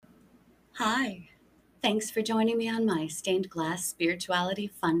Hi. Thanks for joining me on my Stained Glass Spirituality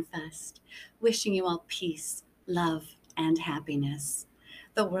Fun Fest. Wishing you all peace, love, and happiness.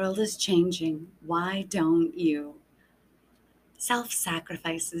 The world is changing. Why don't you? Self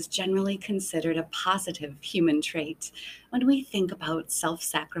sacrifice is generally considered a positive human trait. When we think about self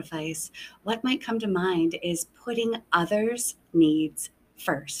sacrifice, what might come to mind is putting others' needs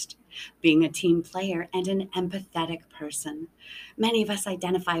first, being a team player and an empathetic person. Many of us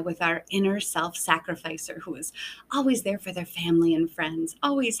identify with our inner self sacrificer who is always there for their family and friends,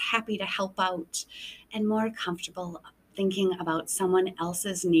 always happy to help out, and more comfortable thinking about someone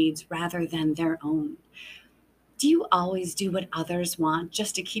else's needs rather than their own. Do you always do what others want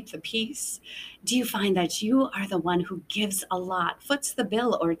just to keep the peace? Do you find that you are the one who gives a lot, foots the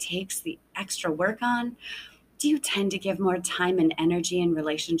bill, or takes the extra work on? Do you tend to give more time and energy in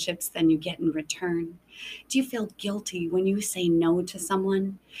relationships than you get in return? Do you feel guilty when you say no to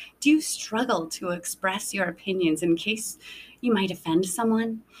someone? Do you struggle to express your opinions in case you might offend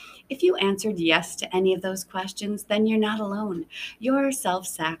someone? If you answered yes to any of those questions, then you're not alone. Your self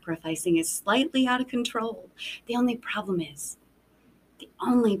sacrificing is slightly out of control. The only problem is,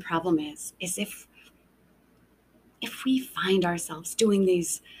 is if we find ourselves doing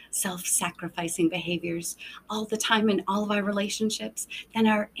these self sacrificing behaviors all the time in all of our relationships, then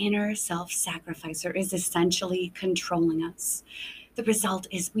our inner self sacrificer is essentially controlling us. The result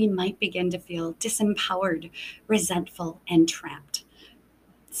is we might begin to feel disempowered, resentful, and trapped.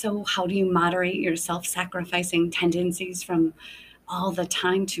 So, how do you moderate your self sacrificing tendencies from all the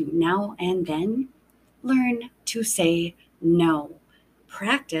time to now and then? Learn to say no.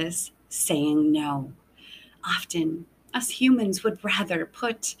 Practice saying no. Often, us humans would rather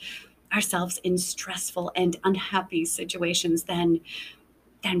put ourselves in stressful and unhappy situations than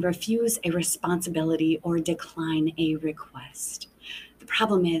refuse a responsibility or decline a request. The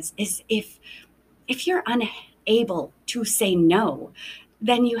problem is if you're unable to say no,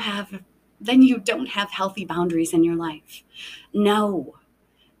 then you don't have healthy boundaries in your life. No,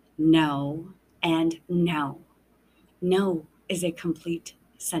 no, and no. No is a complete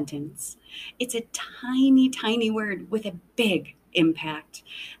sentence. It's a tiny, tiny word with a big impact.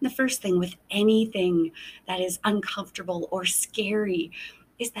 And the first thing with anything that is uncomfortable or scary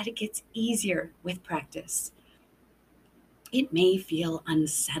is that it gets easier with practice. It may feel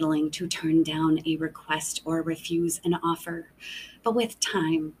unsettling to turn down a request or refuse an offer, but with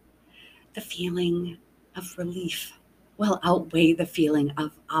time, the feeling of relief will outweigh the feeling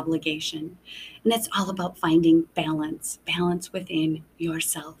of obligation. And it's all about finding balance within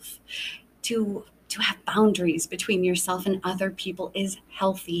yourself. To have boundaries between yourself and other people is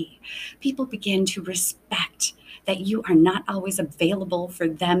healthy. People begin to respect that you are not always available for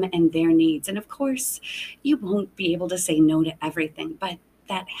them and their needs. And of course, you won't be able to say no to everything, but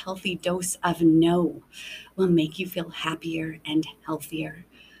that healthy dose of no will make you feel happier and healthier.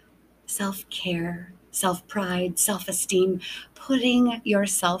 Self care, self pride, self esteem, putting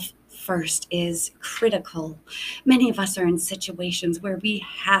yourself first is critical. Many of us are in situations where we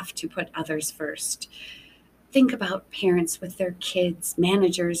have to put others first. Think about parents with their kids,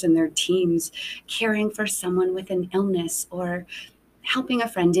 managers and their teams, caring for someone with an illness or helping a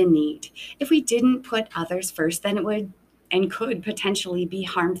friend in need. If we didn't put others first, then it would and could potentially be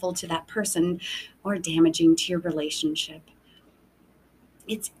harmful to that person or damaging to your relationship.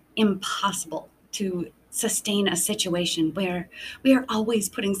 It's impossible to sustain a situation where we are always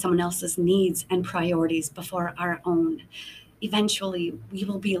putting someone else's needs and priorities before our own. Eventually, we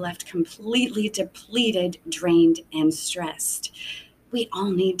will be left completely depleted, drained, and stressed. We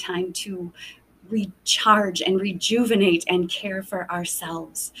all need time to recharge and rejuvenate and care for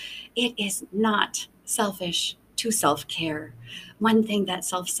ourselves. It is not selfish to self care. One thing that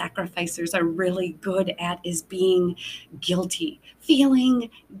self sacrificers are really good at is being guilty, feeling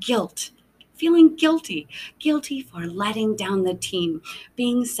guilt. Feeling guilty for letting down the team,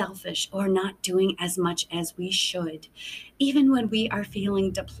 being selfish, or not doing as much as we should. Even when we are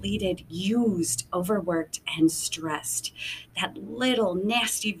feeling depleted, used, overworked, and stressed, that little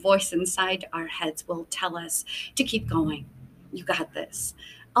nasty voice inside our heads will tell us to keep going. You got this.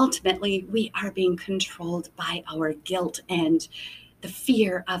 Ultimately, we are being controlled by our guilt and the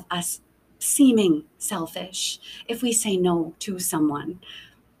fear of us seeming selfish if we say no to someone.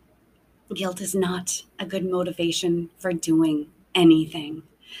 Guilt is not a good motivation for doing anything.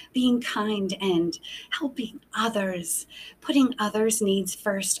 Being kind and helping others, putting others' needs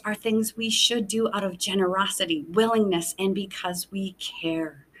first are things we should do out of generosity, willingness, and because we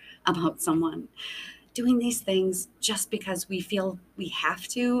care about someone. Doing these things just because we feel we have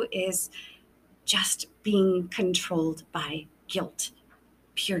to is just being controlled by guilt,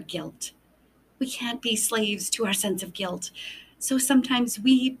 pure guilt. We can't be slaves to our sense of guilt. So sometimes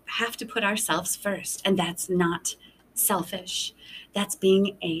we have to put ourselves first, and that's not selfish. That's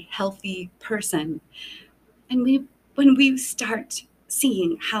being a healthy person. And when we start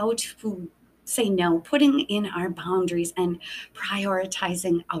seeing how to say no, putting in our boundaries and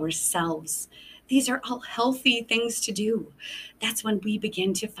prioritizing ourselves, these are all healthy things to do. That's when we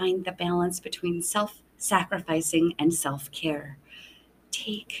begin to find the balance between self-sacrificing and self-care.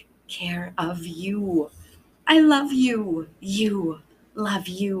 Take care of you. I love you. You love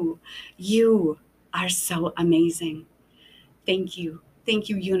you. You are so amazing. Thank you. Thank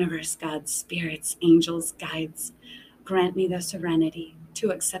you, universe, gods, spirits, angels, guides. Grant me the serenity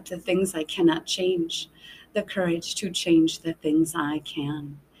to accept the things I cannot change, the courage to change the things I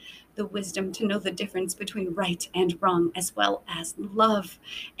can, the wisdom to know the difference between right and wrong, as well as love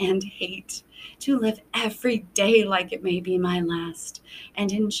and hate, to live every day like it may be my last,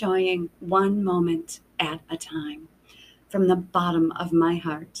 and enjoying one moment at a time. From the bottom of my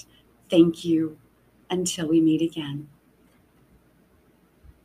heart, thank you. Until we meet again.